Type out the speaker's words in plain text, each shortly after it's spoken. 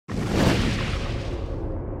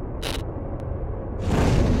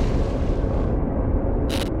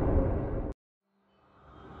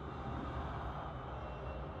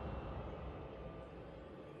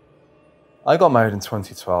I got married in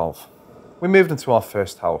 2012. We moved into our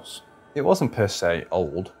first house. It wasn't per se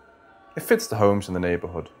old. It fits the homes in the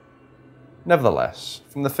neighbourhood. Nevertheless,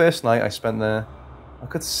 from the first night I spent there, I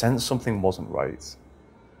could sense something wasn't right.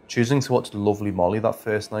 Choosing to watch Lovely Molly that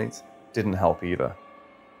first night didn't help either.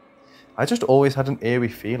 I just always had an eerie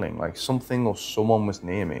feeling like something or someone was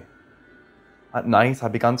near me. At night, I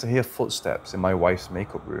began to hear footsteps in my wife's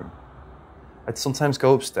makeup room. I'd sometimes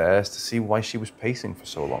go upstairs to see why she was pacing for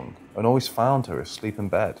so long, and always found her asleep in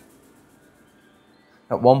bed.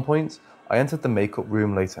 At one point, I entered the makeup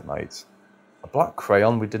room late at night. A black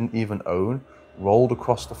crayon we didn't even own rolled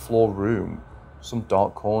across the floor room, some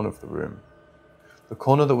dark corner of the room. The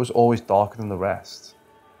corner that was always darker than the rest,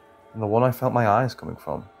 and the one I felt my eyes coming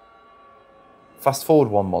from. Fast forward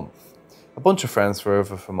 1 month. A bunch of friends were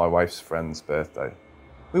over for my wife's friend's birthday.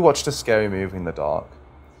 We watched a scary movie in the dark.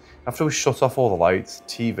 After we shut off all the lights,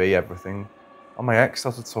 TV, everything, and my ex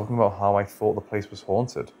started talking about how I thought the place was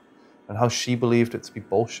haunted, and how she believed it to be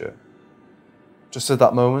bullshit. Just at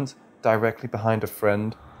that moment, directly behind a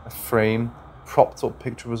friend, a frame, propped up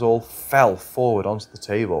picture of us all fell forward onto the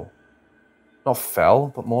table. Not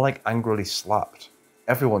fell, but more like angrily slapped.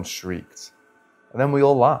 Everyone shrieked. And then we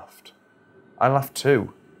all laughed. I laughed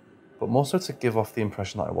too, but more so to give off the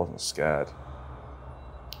impression that I wasn't scared.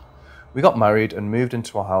 We got married and moved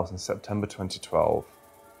into our house in September 2012.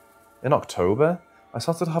 In October, I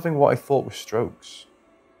started having what I thought were strokes.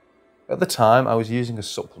 At the time, I was using a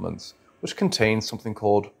supplement which contained something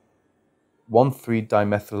called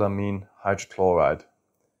 1,3-dimethylamine hydrochloride.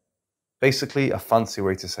 Basically, a fancy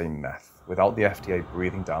way to say meth, without the FDA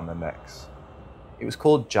breathing down their necks. It was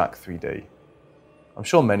called Jack 3D. I'm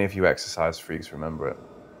sure many of you exercise freaks remember it.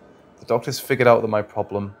 The doctors figured out that my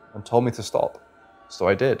problem and told me to stop, so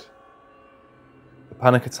I did. The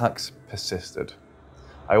panic attacks persisted.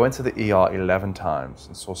 I went to the ER 11 times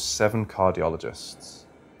and saw 7 cardiologists.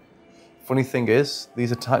 Funny thing is,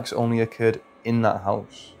 these attacks only occurred in that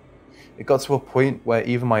house. It got to a point where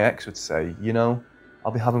even my ex would say, you know,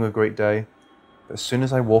 I'll be having a great day, but as soon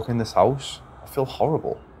as I walk in this house, I feel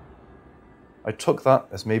horrible. I took that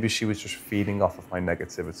as maybe she was just feeding off of my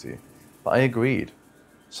negativity, but I agreed.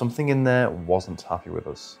 Something in there wasn't happy with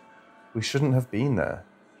us. We shouldn't have been there.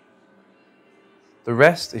 The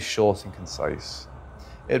rest is short and concise.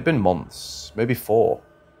 It had been months, maybe 4.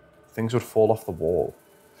 Things would fall off the wall.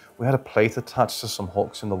 We had a plate attached to some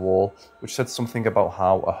hooks in the wall which said something about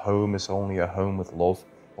how a home is only a home with love,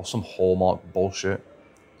 or some hallmark bullshit.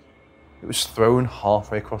 It was thrown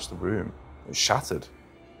halfway across the room. It shattered.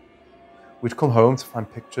 We'd come home to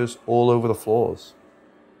find pictures all over the floors.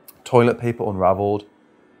 Toilet paper unravelled.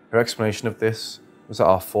 Her explanation of this was that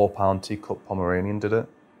our 4-pound teacup Pomeranian did it.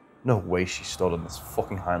 No way she stood on its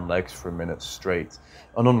fucking hind legs for a minute straight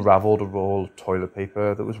and unravelled a roll of toilet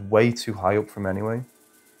paper that was way too high up from anyway.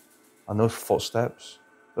 And those footsteps,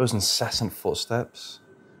 those incessant footsteps,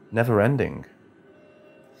 never ending.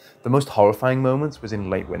 The most horrifying moment was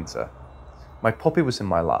in late winter. My puppy was in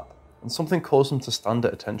my lap, and something caused him to stand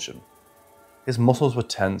at attention. His muscles were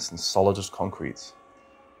tense and solid as concrete.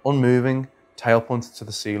 Unmoving, tail pointed to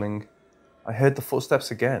the ceiling, I heard the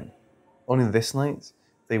footsteps again. Only this night,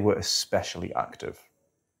 they were especially active.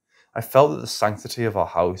 I felt that the sanctity of our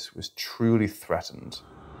house was truly threatened.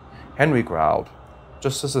 Henry growled,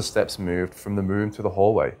 just as the steps moved from the room to the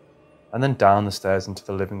hallway, and then down the stairs into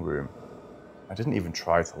the living room. I didn't even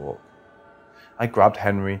try to look. I grabbed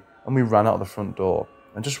Henry and we ran out the front door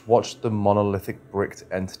and just watched the monolithic bricked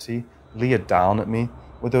entity leer down at me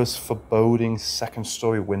with those foreboding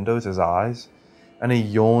second-story windows as eyes and a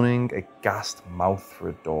yawning, aghast mouth for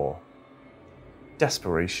a door.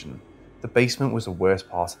 Desperation. The basement was the worst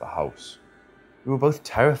part of the house. We were both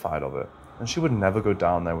terrified of it, and she would never go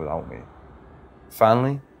down there without me.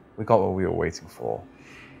 Finally, we got what we were waiting for.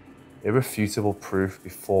 Irrefutable proof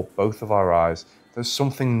before both of our eyes that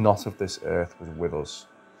something not of this earth was with us,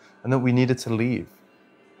 and that we needed to leave.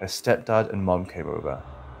 Her stepdad and mum came over.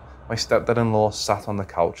 My stepdad-in-law sat on the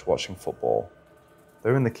couch watching football.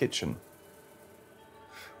 They were in the kitchen.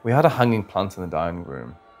 We had a hanging plant in the dining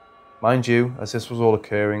room. Mind you, as this was all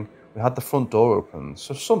occurring, we had the front door open,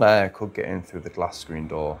 so some air could get in through the glass screen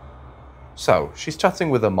door. So, she's chatting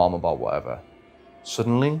with her mom about whatever.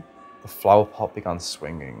 Suddenly, the flower pot began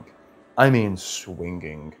swinging. I mean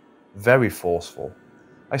swinging. Very forceful.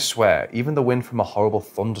 I swear, even the wind from a horrible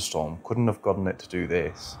thunderstorm couldn't have gotten it to do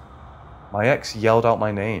this. My ex yelled out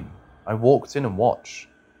my name. I walked in and watched.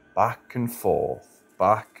 Back and forth,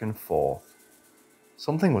 back and forth.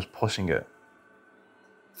 Something was pushing it.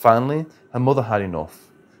 Finally, her mother had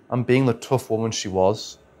enough, and being the tough woman she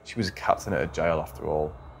was a captain at a jail after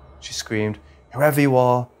all. She screamed, "Whoever you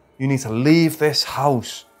are, You need to leave this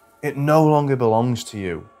house. It no longer belongs to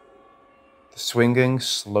you. The swinging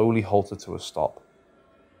slowly halted to a stop.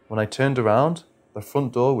 When I turned around, the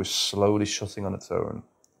front door was slowly shutting on its own.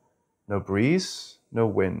 No breeze, no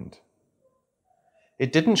wind.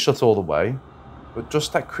 It didn't shut all the way, but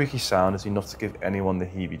just that creaky sound is enough to give anyone the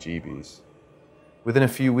heebie-jeebies. Within a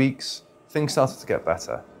few weeks, things started to get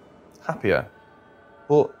better, happier,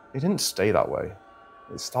 but it didn't stay that way.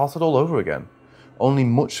 It started all over again, only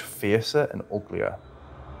much fiercer and uglier.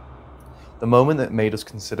 The moment that made us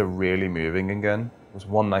consider really moving again was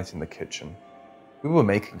one night in the kitchen. We were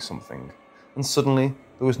making something, and suddenly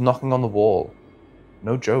there was knocking on the wall.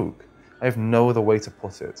 No joke, I have no other way to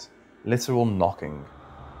put it. Literal knocking.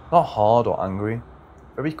 Not hard or angry,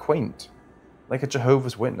 very quaint, like a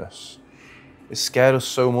Jehovah's Witness. It scared us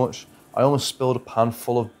so much, I almost spilled a pan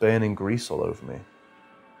full of burning grease all over me.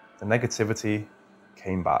 The negativity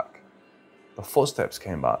came back. The footsteps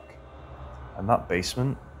came back. And that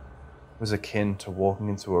basement was akin to walking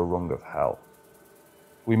into a rung of hell.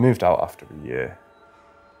 We moved out after a year.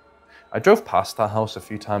 I drove past that house a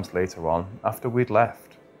few times later on after we'd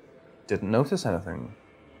left. Didn't notice anything,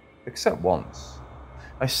 except once.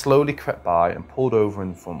 I slowly crept by and pulled over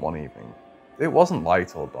in front one evening. It wasn't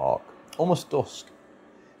light or dark, almost dusk.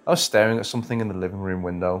 I was staring at something in the living room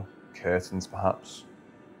window, curtains perhaps.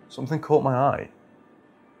 Something caught my eye.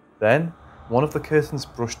 Then, one of the curtains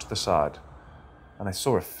brushed to the side, and I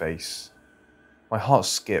saw a face. My heart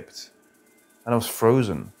skipped, and I was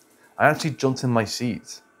frozen. I actually jumped in my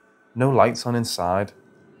seat. No lights on inside.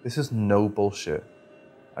 This is no bullshit.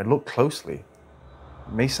 I looked closely.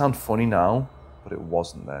 It may sound funny now, but it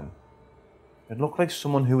wasn't then. It looked like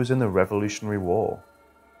someone who was in the Revolutionary War.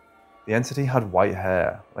 The entity had white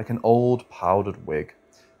hair, like an old powdered wig,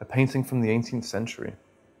 a painting from the 18th century.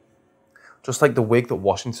 Just like the wig that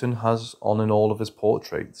Washington has on in all of his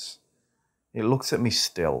portraits. It looked at me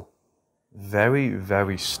still. Very,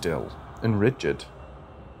 very still and rigid.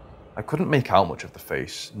 I couldn't make out much of the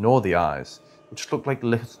face, nor the eyes, which looked like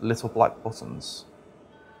little black buttons.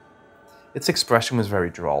 Its expression was very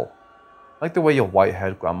droll, like the way your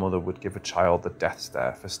white-haired grandmother would give a child the death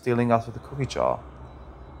stare for stealing out of the cookie jar.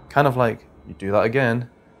 Kind of like, you do that again,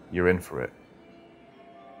 you're in for it.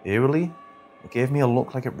 Eerily, it gave me a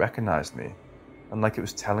look like it recognized me, and like it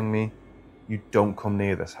was telling me, you don't come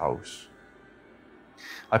near this house.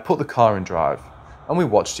 I put the car in drive, and we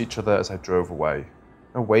watched each other as I drove away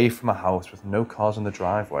from a house with no cars in the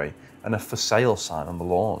driveway and a for sale sign on the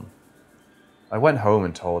lawn. I went home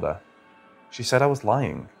and told her. She said I was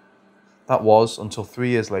lying. That was until 3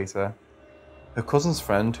 years later. Her cousin's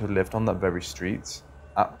friend who lived on that very street,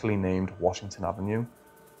 aptly named Washington Avenue,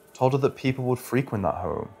 told her that people would frequent that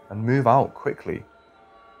home and move out quickly.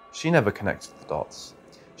 She never connected the dots.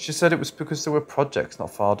 She said it was because there were projects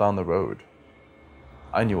not far down the road.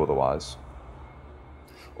 I knew otherwise.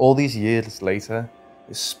 All these years later,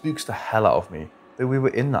 it spooks the hell out of me that we were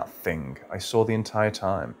in that thing I saw the entire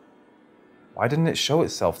time. Why didn't it show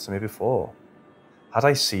itself to me before? Had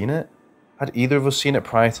I seen it? Had either of us seen it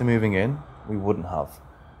prior to moving in? We wouldn't have.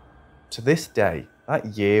 To this day,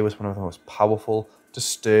 that year was one of the most powerful,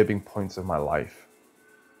 disturbing points of my life.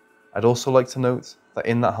 I'd also like to note that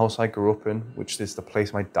in that house I grew up in, which is the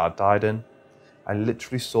place my dad died in, I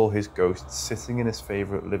literally saw his ghost sitting in his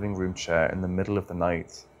favourite living room chair in the middle of the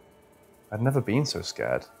night. I'd never been so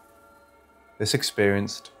scared. This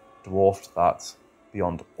experience dwarfed that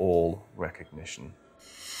beyond all recognition.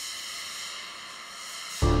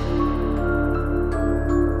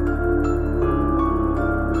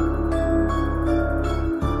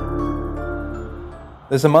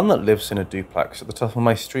 There's a man that lives in a duplex at the top of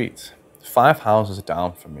my street, 5 houses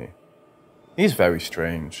down from me. He's very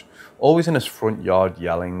strange, always in his front yard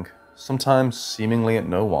yelling, sometimes seemingly at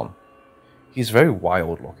no one. He's very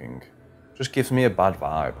wild looking, just gives me a bad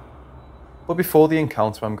vibe. But before the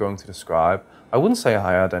encounter I'm going to describe, I wouldn't say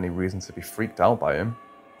I had any reason to be freaked out by him,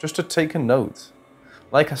 just to take a note.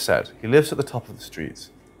 Like I said, he lives at the top of the street,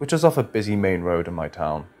 which is off a busy main road in my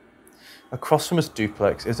town. Across from his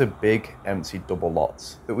duplex is a big, empty double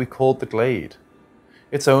lot that we called the Glade.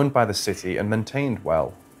 It's owned by the city and maintained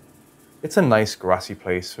well. It's a nice grassy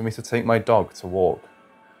place for me to take my dog to walk.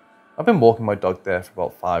 I've been walking my dog there for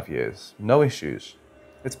about 5 years, no issues.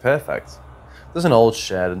 It's perfect. There's an old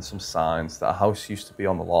shed and some signs that a house used to be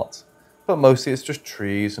on the lot, but mostly it's just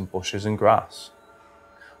trees and bushes and grass.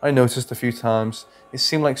 I noticed a few times it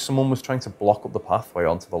seemed like someone was trying to block up the pathway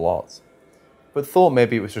onto the lot, but thought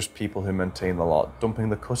maybe it was just people who maintain the lot dumping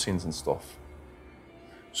the cuttings and stuff.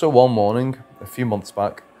 So one morning, a few months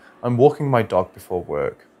back, I'm walking my dog before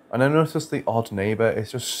work, and I noticed the odd neighbour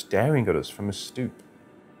is just staring at us from his stoop.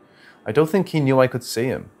 I don't think he knew I could see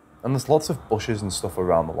him, and there's lots of bushes and stuff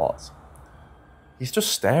around the lot. He's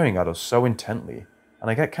just staring at us so intently, and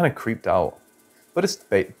I get kind of creeped out. But it's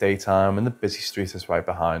daytime and the busy street is right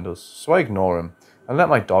behind us, so I ignore him and let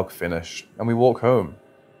my dog finish, and we walk home.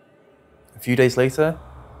 A few days later,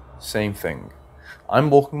 same thing. I'm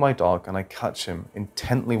walking my dog and I catch him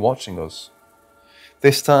intently watching us.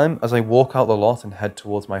 This time, as I walk out the lot and head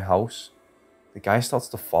towards my house, the guy starts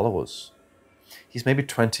to follow us. He's maybe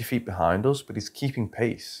 20 feet behind us, but he's keeping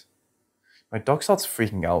pace. My dog starts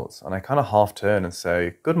freaking out, and I kind of half turn and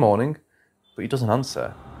say, "Good morning," but he doesn't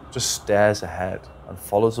answer, just stares ahead and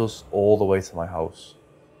follows us all the way to my house.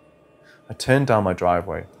 I turn down my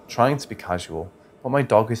driveway, trying to be casual, but my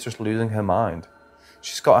dog is just losing her mind.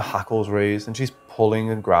 She's got her hackles raised and she's pulling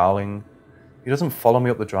and growling. He doesn't follow me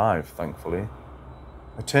up the drive, thankfully.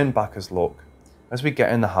 I turn back as look, as we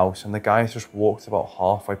get in the house, and the guy has just walked about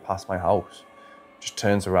halfway past my house, just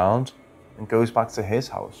turns around and goes back to his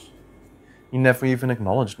house. He never even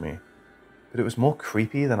acknowledged me, but it was more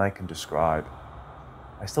creepy than I can describe.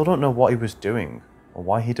 I still don't know what he was doing or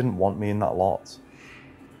why he didn't want me in that lot.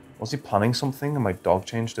 Was he planning something and my dog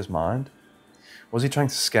changed his mind? Was he trying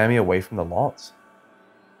to scare me away from the lot?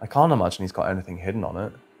 I can't imagine he's got anything hidden on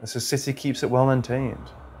it, as the city keeps it well maintained.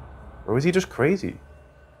 Or is he just crazy?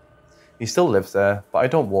 He still lives there, but I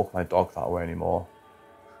don't walk my dog that way anymore.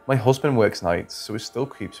 My husband works nights, so it still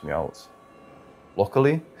creeps me out.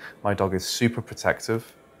 Luckily, my dog is super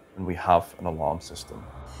protective, and we have an alarm system.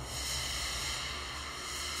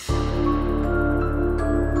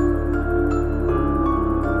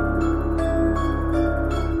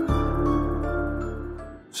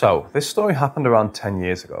 So, this story happened around 10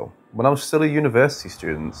 years ago, when I was still a university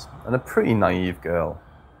student and a pretty naive girl.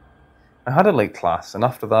 I had a late class, and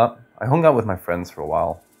after that, I hung out with my friends for a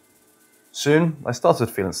while. Soon, I started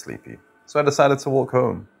feeling sleepy, so I decided to walk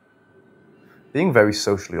home. Being very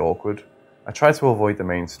socially awkward, I tried to avoid the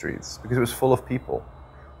main streets because it was full of people,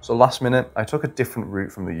 so last minute, I took a different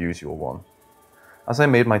route from the usual one. As I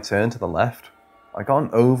made my turn to the left, I got an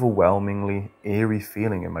overwhelmingly eerie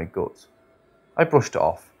feeling in my gut. I brushed it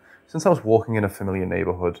off, since I was walking in a familiar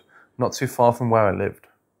neighbourhood not too far from where I lived.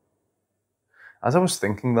 As I was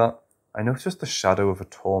thinking that, I noticed the shadow of a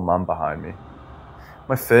tall man behind me.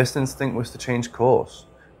 My first instinct was to change course,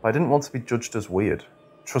 but I didn't want to be judged as weird.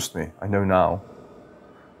 Trust me, I know now.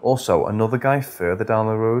 Also, another guy further down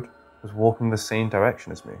the road was walking the same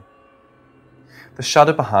direction as me. The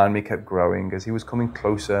shadow behind me kept growing as he was coming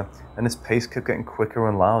closer, and his pace kept getting quicker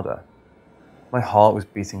and louder. My heart was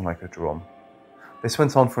beating like a drum. This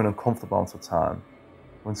went on for an uncomfortable amount of time,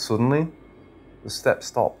 when suddenly, the steps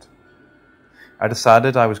stopped. I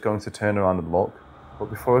decided I was going to turn around and look, but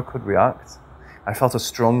before I could react, I felt a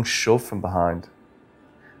strong shove from behind.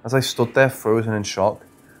 As I stood there frozen in shock,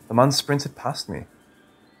 the man sprinted past me.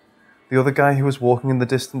 The other guy who was walking in the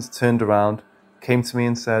distance turned around, came to me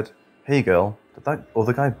and said, "Hey girl, did that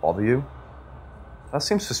other guy bother you?" That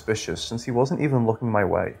seemed suspicious since he wasn't even looking my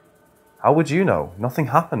way. "How would you know? Nothing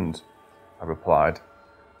happened," I replied.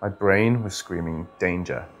 My brain was screaming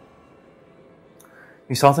danger.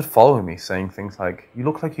 He started following me, saying things like, "You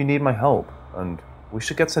look like you need my help," and "We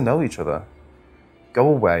should get to know each other." "Go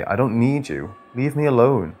away, I don't need you. Leave me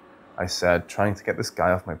alone," I said, trying to get this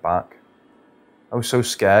guy off my back. I was so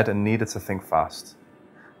scared and needed to think fast.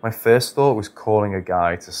 My first thought was calling a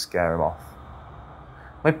guy to scare him off.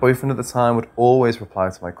 My boyfriend at the time would always reply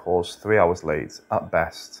to my calls 3 hours late, at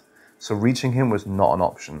best, so reaching him was not an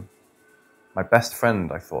option. My best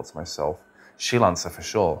friend, I thought to myself, she'll answer for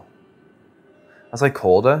sure. As I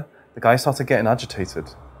called her, the guy started getting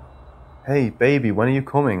agitated. "Hey, baby, when are you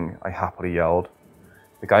coming?" I happily yelled.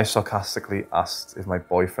 The guy sarcastically asked if my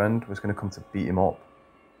boyfriend was going to come to beat him up.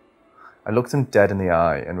 I looked him dead in the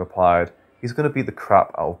eye and replied, "He's going to beat the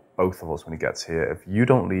crap out of both of us when he gets here if you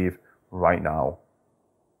don't leave right now."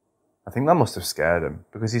 I think that must have scared him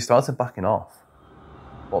because he started backing off.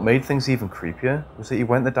 What made things even creepier was that he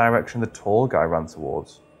went the direction the tall guy ran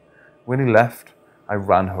towards. When he left, I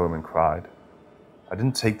ran home and cried. I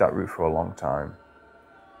didn't take that route for a long time.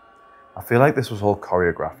 I feel like this was all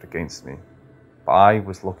choreographed against me, but I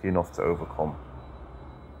was lucky enough to overcome.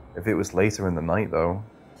 If it was later in the night though...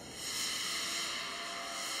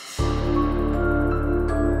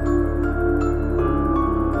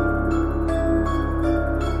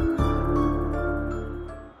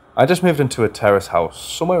 I just moved into a terrace house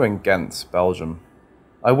somewhere in Ghent, Belgium.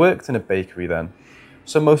 I worked in a bakery then,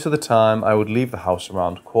 so most of the time I would leave the house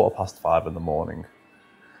around 5:15 in the morning.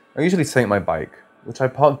 I usually take my bike, which I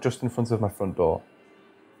parked just in front of my front door.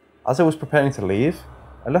 As I was preparing to leave,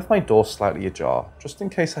 I left my door slightly ajar, just in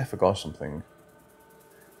case I forgot something.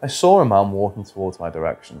 I saw a man walking towards my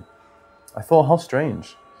direction. I thought, how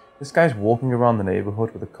strange. This guy's walking around the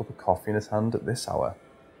neighbourhood with a cup of coffee in his hand at this hour.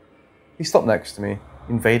 He stopped next to me,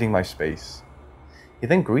 invading my space. He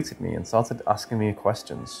then greeted me and started asking me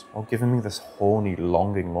questions while giving me this horny,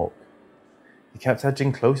 longing look. He kept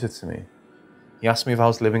edging closer to me. He asked me if I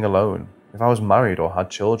was living alone, if I was married or had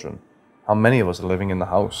children, how many of us are living in the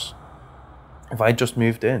house, if I had just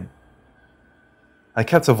moved in. I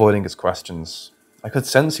kept avoiding his questions. I could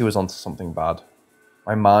sense he was onto something bad.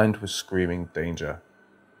 My mind was screaming danger.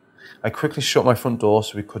 I quickly shut my front door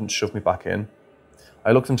so he couldn't shove me back in.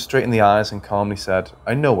 I looked him straight in the eyes and calmly said,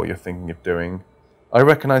 "I know what you're thinking of doing. I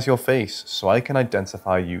recognize your face, so I can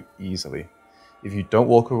identify you easily. If you don't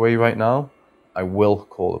walk away right now, I will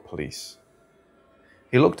call the police."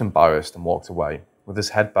 He looked embarrassed and walked away, with his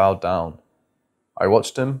head bowed down. I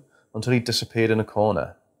watched him until he disappeared in a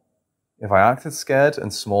corner. If I acted scared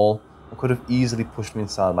and small, he could have easily pushed me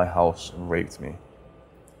inside my house and raped me.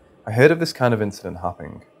 I heard of this kind of incident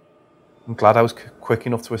happening. I'm glad I was quick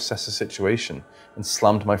enough to assess the situation and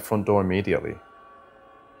slammed my front door immediately.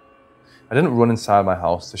 I didn't run inside my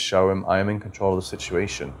house to show him I am in control of the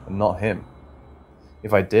situation and not him.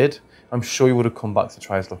 If I did, I'm sure he would have come back to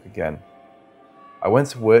try his luck again. I went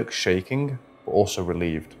to work shaking, but also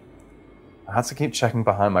relieved. I had to keep checking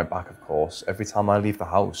behind my back, of course, every time I leave the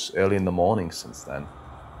house early in the morning since then.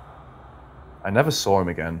 I never saw him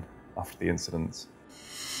again after the incident.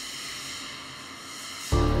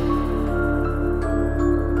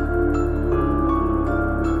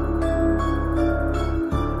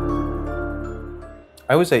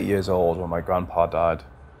 I was 8 years old when my grandpa died.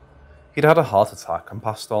 He'd had a heart attack and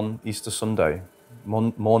passed on Easter Sunday,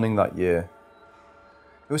 morning that year.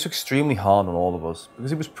 It was extremely hard on all of us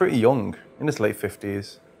because he was pretty young, in his late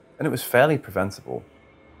 50s, and it was fairly preventable.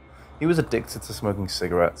 He was addicted to smoking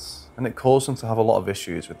cigarettes, and it caused him to have a lot of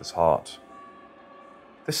issues with his heart.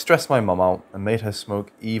 This stressed my mum out and made her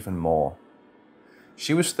smoke even more.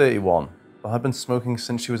 She was 31, but had been smoking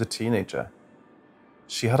since she was a teenager.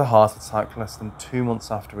 She had a heart attack less than 2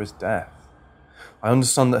 months after his death. I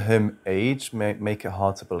understand that her age may make it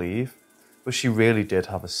hard to believe, but she really did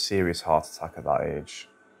have a serious heart attack at that age.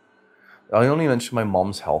 I only mention my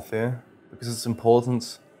mom's health here because it's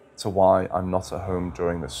important to why I'm not at home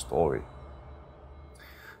during this story.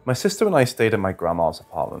 My sister and I stayed at my grandma's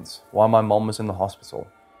apartment while my mom was in the hospital.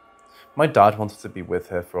 My dad wanted to be with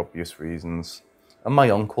her for obvious reasons, and my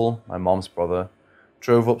uncle, my mom's brother,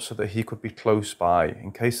 drove up so that he could be close by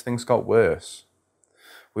in case things got worse.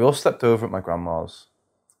 We all slept over at my grandma's.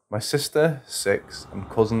 My sister, 6, and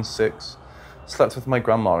cousin, 6, slept with my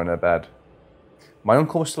grandma in her bed. My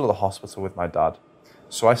uncle was still at the hospital with my dad,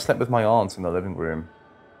 so I slept with my aunt in the living room.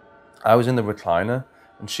 I was in the recliner,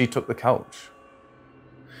 and she took the couch.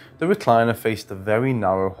 The recliner faced a very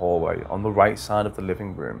narrow hallway on the right side of the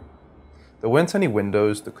living room. There weren't any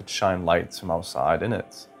windows that could shine light from outside in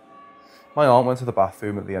it. My aunt went to the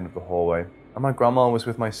bathroom at the end of the hallway, and my grandma was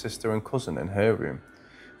with my sister and cousin in her room,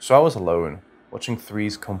 so I was alone, watching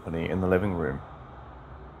Three's Company in the living room.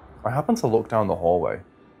 I happened to look down the hallway.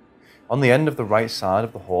 On the end of the right side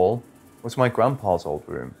of the hall was my grandpa's old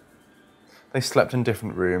room. They slept in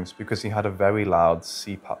different rooms because he had a very loud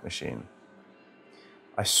CPAP machine.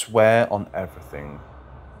 I swear on everything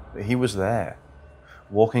that he was there,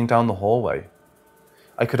 walking down the hallway.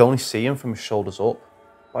 I could only see him from his shoulders up,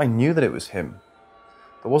 but I knew that it was him.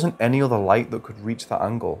 There wasn't any other light that could reach that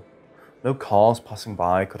angle. No cars passing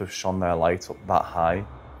by could have shone their light up that high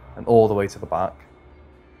and all the way to the back.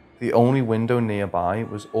 The only window nearby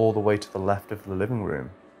was all the way to the left of the living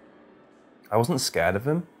room. I wasn't scared of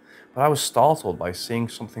him, but I was startled by seeing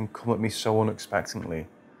something come at me so unexpectedly.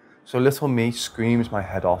 So little me screamed my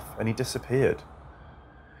head off and he disappeared.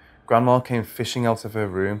 Grandma came fishing out of her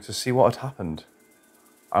room to see what had happened.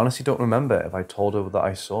 I honestly don't remember if I told her that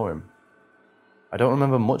I saw him. I don't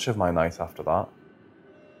remember much of my night after that.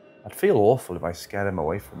 I'd feel awful if I scared him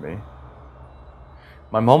away from me.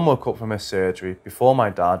 My mum woke up from her surgery before my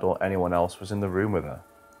dad or anyone else was in the room with her.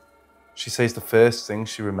 She says the first thing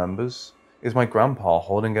she remembers is my grandpa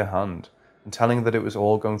holding her hand and telling her that it was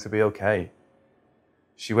all going to be okay.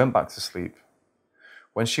 She went back to sleep.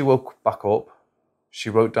 When she woke back up, she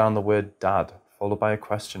wrote down the word dad followed by a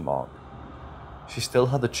question mark. She still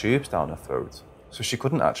had the tubes down her throat, so she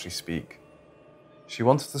couldn't actually speak. She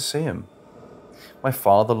wanted to see him. My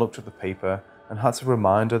father looked at the paper and had to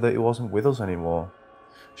remind her that he wasn't with us anymore.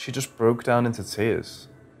 She just broke down into tears.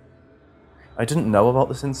 I didn't know about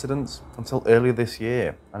this incident until earlier this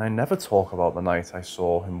year, and I never talk about the night I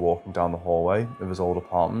saw him walking down the hallway of his old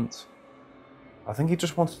apartment. I think he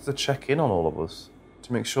just wanted to check in on all of us,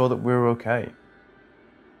 to make sure that we were okay.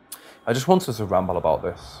 I just wanted to ramble about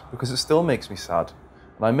this because it still makes me sad,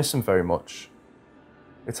 and I miss him very much.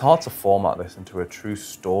 It's hard to format this into a true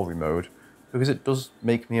story mode because it does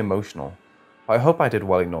make me emotional, but I hope I did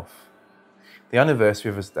well enough. The anniversary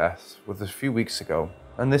of his death was a few weeks ago,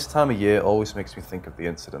 and this time of year always makes me think of the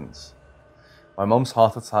incidents. My mum's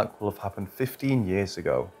heart attack will have happened 15 years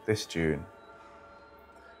ago, this June.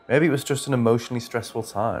 Maybe it was just an emotionally stressful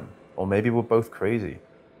time, or maybe we're both crazy.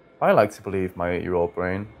 I like to believe my 8-year-old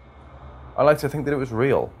brain. I like to think that it was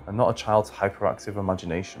real, and not a child's hyperactive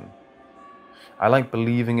imagination. I like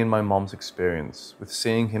believing in my mom's experience, with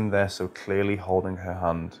seeing him there so clearly holding her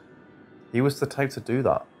hand. He was the type to do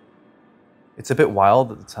that. It's a bit wild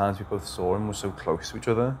that the times we both saw him were so close to each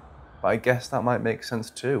other, but I guess that might make sense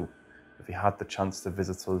too, if he had the chance to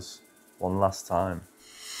visit us one last time.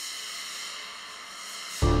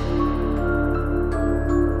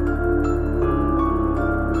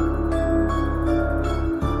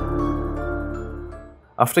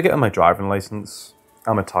 After getting my driving license,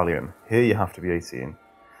 I'm Italian, here you have to be 18.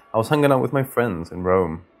 I was hanging out with my friends in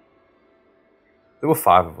Rome. There were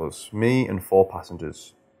 5 of us, me and 4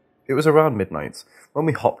 passengers. It was around midnight when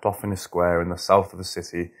we hopped off in a square in the south of the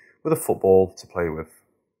city with a football to play with.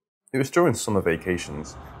 It was during summer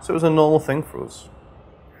vacations, so it was a normal thing for us.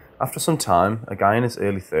 After some time, a guy in his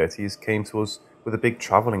early 30s came to us with a big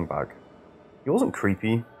travelling bag. He wasn't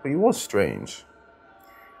creepy, but he was strange.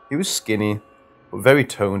 He was skinny, but very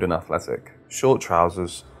toned and athletic. Short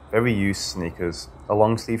trousers, very used sneakers, a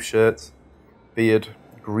long sleeve shirt, beard,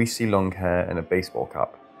 greasy long hair and a baseball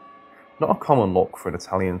cap. Not a common look for an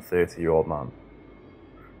Italian 30-year-old man.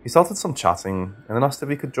 He started some chatting and then asked if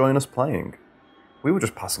he could join us playing. We were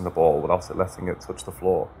just passing the ball without letting it touch the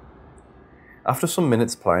floor. After some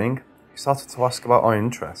minutes playing, he started to ask about our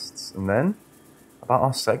interests and then about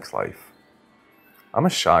our sex life. I'm a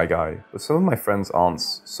shy guy, but some of my friends aren't,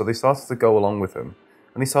 so they started to go along with him,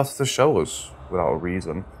 and he started to show us, without a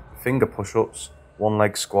reason, finger push-ups,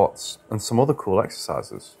 one-leg squats, and some other cool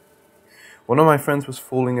exercises. One of my friends was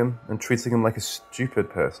fooling him and treating him like a stupid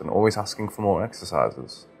person, always asking for more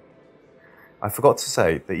exercises. I forgot to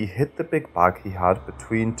say that he hid the big bag he had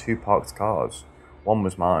between 2 parked cars, one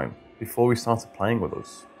was mine, before he started playing with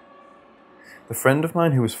us. The friend of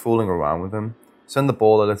mine who was fooling around with him sent the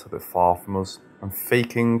ball a little bit far from us and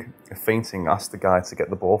fainting asked the guy to get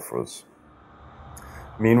the ball for us.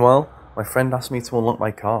 Meanwhile, my friend asked me to unlock my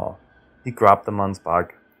car. He grabbed the man's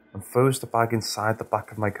bag and froze the bag inside the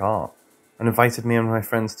back of my car and invited me and my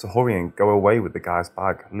friends to hurry and go away with the guy's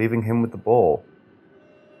bag, leaving him with the ball.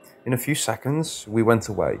 In a few seconds, we went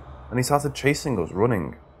away and he started chasing us,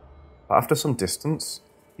 running. But after some distance,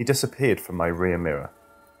 he disappeared from my rear mirror.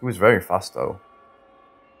 He was very fast though.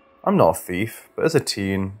 I'm not a thief, but as a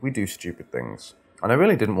teen, we do stupid things, and I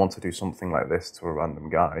really didn't want to do something like this to a random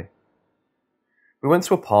guy. We went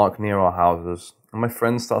to a park near our houses, and my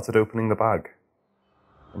friends started opening the bag.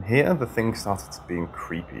 And here, the thing started being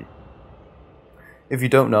creepy. If you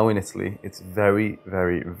don't know, in Italy, it's very,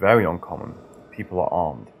 very, very uncommon. People are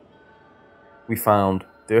armed. We found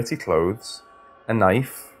dirty clothes, a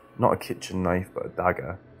knife, not a kitchen knife, but a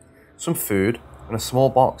dagger, some food, and a small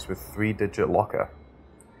box with 3-digit locker.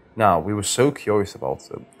 Now, we were so curious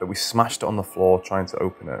about it that we smashed it on the floor trying to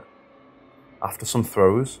open it. After some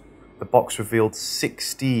throws, the box revealed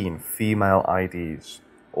 16 female IDs,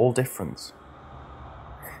 all different.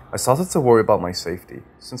 I started to worry about my safety,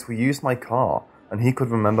 since we used my car and he could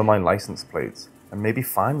remember my license plates and maybe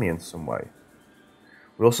find me in some way.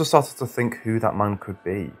 We also started to think who that man could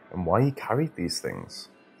be and why he carried these things.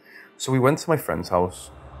 So we went to my friend's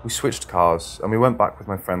house, we switched cars, and we went back with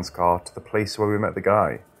my friend's car to the place where we met the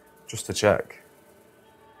guy, just to check.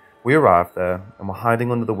 We arrived there and were hiding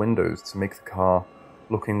under the windows to make the car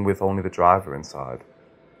looking with only the driver inside.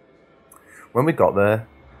 When we got there,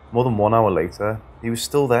 more than 1 hour later, he was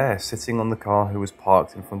still there sitting on the car who was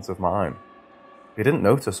parked in front of mine. He didn't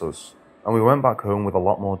notice us, and we went back home with a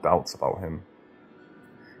lot more doubts about him.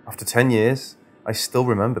 After 10 years, I still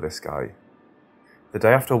remember this guy. The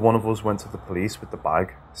day after one of us went to the police with the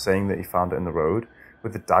bag, saying that he found it in the road,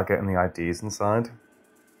 with the dagger and the IDs inside,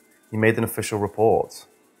 he made an official report.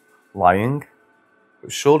 Lying,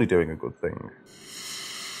 but surely doing a good thing.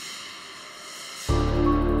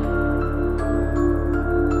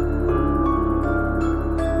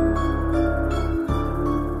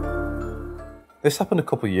 This happened a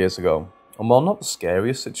couple of years ago, and while not the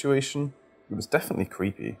scariest situation, it was definitely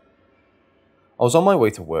creepy. I was on my way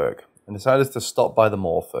to work and decided to stop by the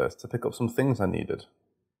mall first to pick up some things I needed.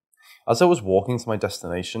 As I was walking to my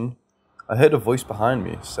destination, I heard a voice behind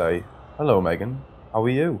me say, "Hello Megan, how are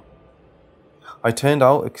you?" I turned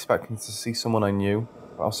out expecting to see someone I knew,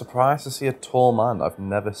 but I was surprised to see a tall man I've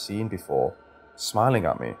never seen before smiling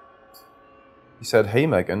at me. He said, "Hey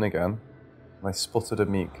Megan," again, and I sputtered a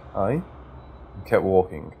meek "aye," and kept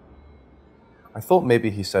walking. I thought maybe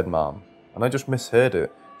he said "ma'am," and I just misheard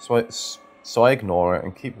it, so I ignore it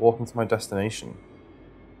and keep walking to my destination.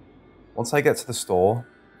 Once I get to the store,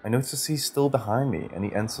 I notice he's still behind me and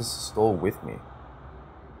he enters the store with me.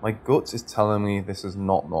 My gut is telling me this is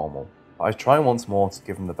not normal, but I try once more to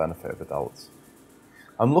give him the benefit of the doubt.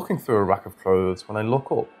 I'm looking through a rack of clothes when I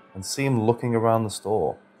look up and see him looking around the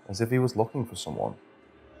store as if he was looking for someone.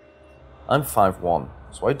 I'm 5'1",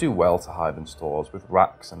 so I do well to hide in stores with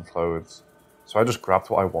racks and clothes, so I just grabbed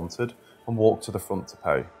what I wanted and walked to the front to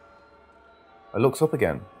pay. I looked up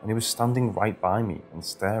again and he was standing right by me and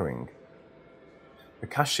staring. The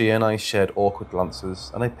cashier and I shared awkward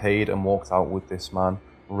glances and I paid and walked out with this man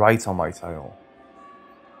right on my tail.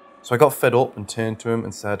 So I got fed up and turned to him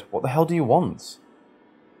and said, "What the hell do you want?"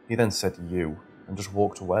 He then said "you" and just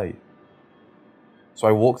walked away. So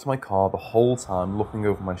I walked to my car the whole time looking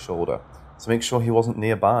over my shoulder to make sure he wasn't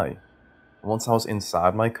nearby. And once I was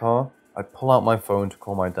inside my car, I pull out my phone to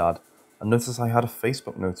call my dad and notice I had a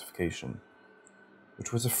Facebook notification,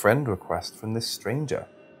 which was a friend request from this stranger.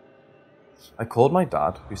 I called my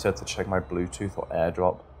dad, who said to check my Bluetooth or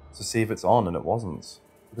AirDrop to see if it's on, and it wasn't,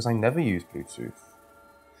 because I never use Bluetooth.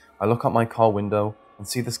 I look out my car window and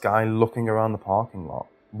see this guy looking around the parking lot,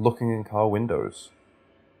 looking in car windows.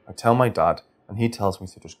 I tell my dad, and he tells me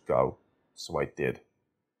to just go, so I did.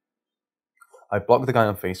 I blocked the guy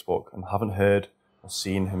on Facebook and haven't heard or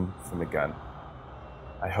seen him from again.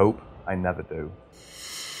 I hope I never do.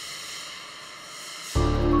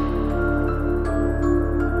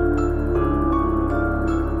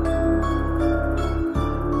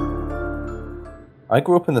 I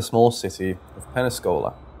grew up in the small city of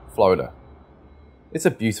Pensacola, Florida. It's a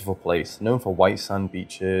beautiful place, known for white sand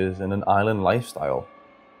beaches and an island lifestyle.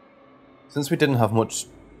 Since we didn't have much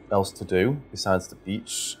else to do besides the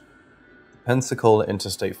beach, the Pensacola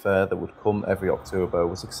Interstate Fair that would come every October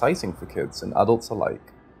was exciting for kids and adults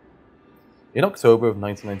alike. In October of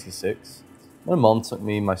 1996, my mom took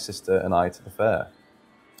me, my sister, and I to the fair.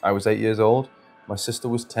 I was 8 years old, my sister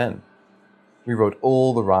was 10. We rode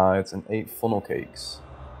all the rides and ate funnel cakes.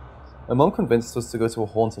 My mum convinced us to go to a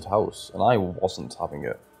haunted house, and I wasn't having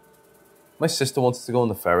it. My sister wanted to go on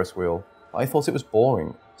the Ferris wheel, but I thought it was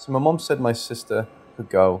boring, so my mum said my sister could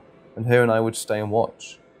go, and her and I would stay and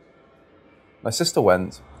watch. My sister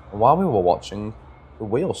went, and while we were watching, the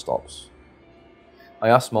wheel stops. I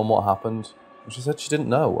asked Mum what happened, and she said she didn't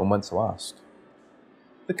know and went to ask.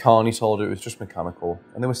 The carney told her it was just mechanical,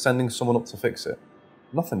 and they were sending someone up to fix it.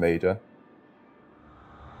 Nothing major.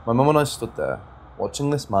 My mum and I stood there, watching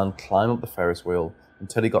this man climb up the Ferris wheel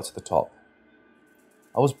until he got to the top.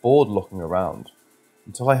 I was bored looking around,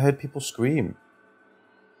 until I heard people scream.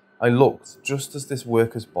 I looked just as this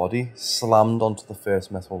worker's body slammed onto the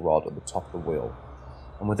first metal rod at the top of the wheel,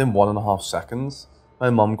 and within 1.5 seconds, my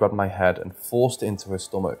mum grabbed my head and forced it into her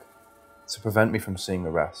stomach to prevent me from seeing the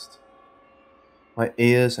rest. My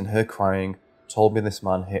ears and her crying told me this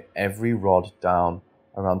man hit every rod down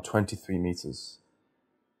around 23 meters.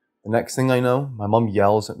 The next thing I know, my mum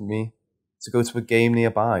yells at me to go to a game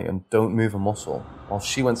nearby and don't move a muscle, while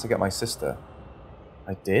she went to get my sister.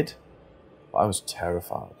 I did, but I was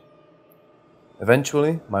terrified.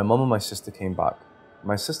 Eventually, my mum and my sister came back.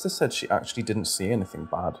 My sister said she actually didn't see anything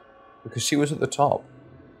bad, because she was at the top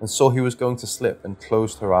and saw he was going to slip and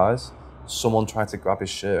closed her eyes. Someone tried to grab his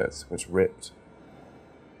shirt, which ripped.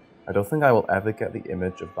 I don't think I will ever get the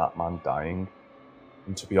image of that man dying,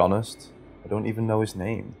 and to be honest, I don't even know his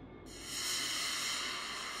name.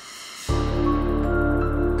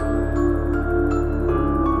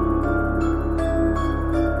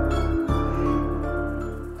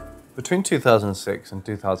 Between 2006 and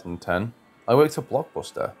 2010, I worked at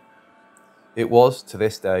Blockbuster. It was, to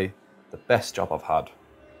this day, the best job I've had.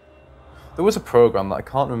 There was a program that I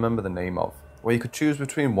can't remember the name of, where you could choose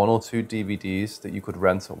between 1 or 2 DVDs that you could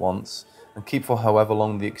rent at once and keep for however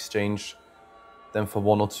long the exchange, then for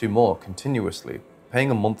 1 or 2 more continuously,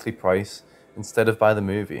 paying a monthly price instead of by the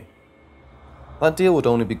movie. That deal would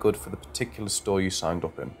only be good for the particular store you signed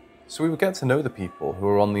up in, so we would get to know the people who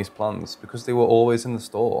were on these plans because they were always in the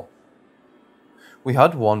store. We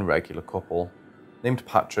had one regular couple, named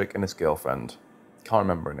Patrick and his girlfriend. Can't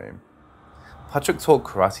remember her name. Patrick taught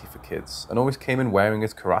karate for kids and always came in wearing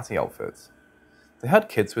his karate outfit. They had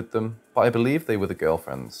kids with them, but I believe they were the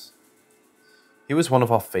girlfriends. He was one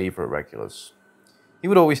of our favourite regulars. He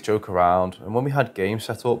would always joke around, and when we had game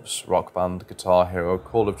setups, Rock Band, Guitar Hero,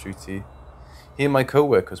 Call of Duty, he and my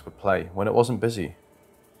co-workers would play when it wasn't busy.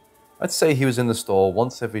 I'd say he was in the store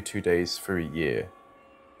once every 2 days for a year,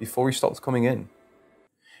 before he stopped coming in.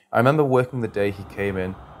 I remember working the day he came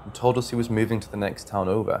in and told us he was moving to the next town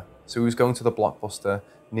over, so he was going to the Blockbuster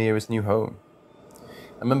near his new home.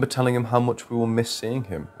 I remember telling him how much we will miss seeing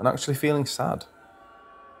him and actually feeling sad.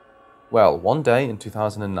 Well, one day in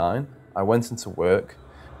 2009, I went into work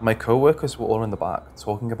and my co-workers were all in the back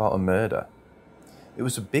talking about a murder. It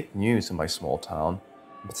was a big news in my small town,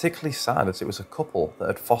 and particularly sad as it was a couple that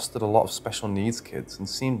had fostered a lot of special needs kids and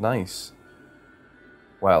seemed nice.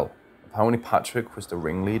 Well, apparently Patrick was the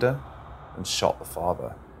ringleader and shot the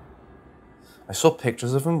father. I saw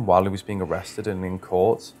pictures of him while he was being arrested and in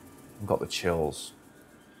court and got the chills.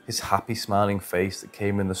 His happy smiling face that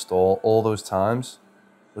came in the store all those times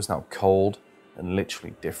was now cold and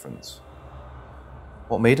literally different.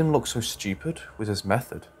 What made him look so stupid was his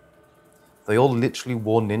method. They all literally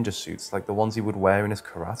wore ninja suits like the ones he would wear in his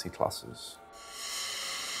karate classes.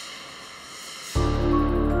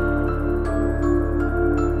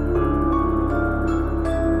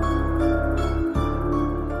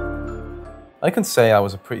 I can say I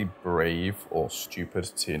was a pretty brave or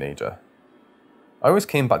stupid teenager. I always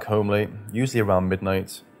came back home late, usually around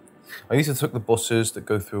midnight. I usually took the buses that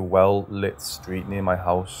go through a well-lit street near my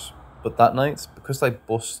house, but that night, because the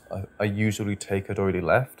bus I usually take had already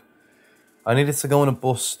left, I needed to go on a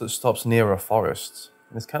bus that stops near a forest,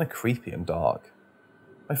 and it's kind of creepy and dark.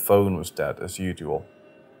 My phone was dead, as usual.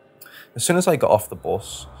 As soon as I got off the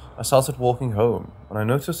bus, I started walking home, and I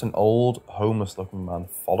noticed an old, homeless-looking man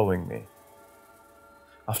following me.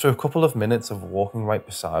 After a couple of minutes of walking right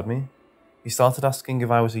beside me, he started asking if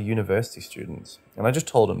I was a university student, and I just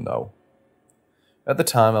told him no. At the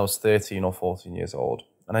time, I was 13 or 14 years old,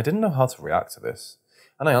 and I didn't know how to react to this,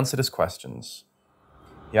 and I answered his questions.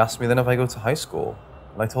 He asked me then if I go to high school,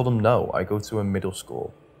 and I told him no, I go to a middle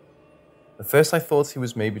school. At first I thought he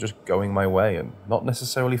was maybe just going my way and not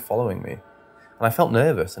necessarily following me, and I felt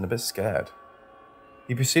nervous and a bit scared.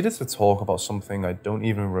 He proceeded to talk about something I don't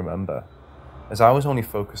even remember, as I was only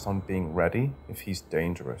focused on being ready if he's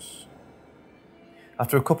dangerous.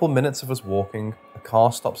 After a couple minutes of us walking, a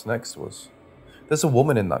car stops next to us. There's a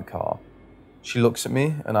woman in that car. She looks at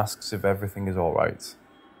me and asks if everything is alright.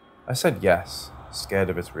 I said yes, scared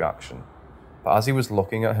of his reaction, but as he was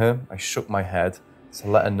looking at her, I shook my head to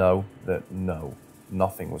let her know that no,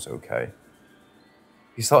 nothing was okay.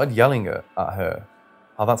 He started yelling at her,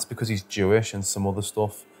 how that's because he's Jewish and some other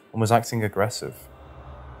stuff, and was acting aggressive.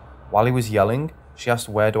 While he was yelling, she asked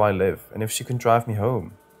where do I live and if she can drive me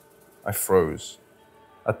home. I froze.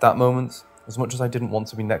 At that moment, as much as I didn't want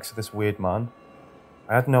to be next to this weird man,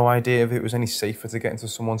 I had no idea if it was any safer to get into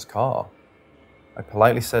someone's car. I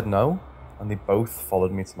politely said no, and they both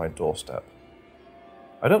followed me to my doorstep.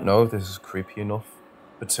 I don't know if this is creepy enough,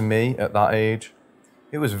 but to me, at that age,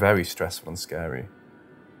 it was very stressful and scary.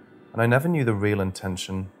 And I never knew the real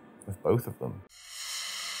intention of both of them.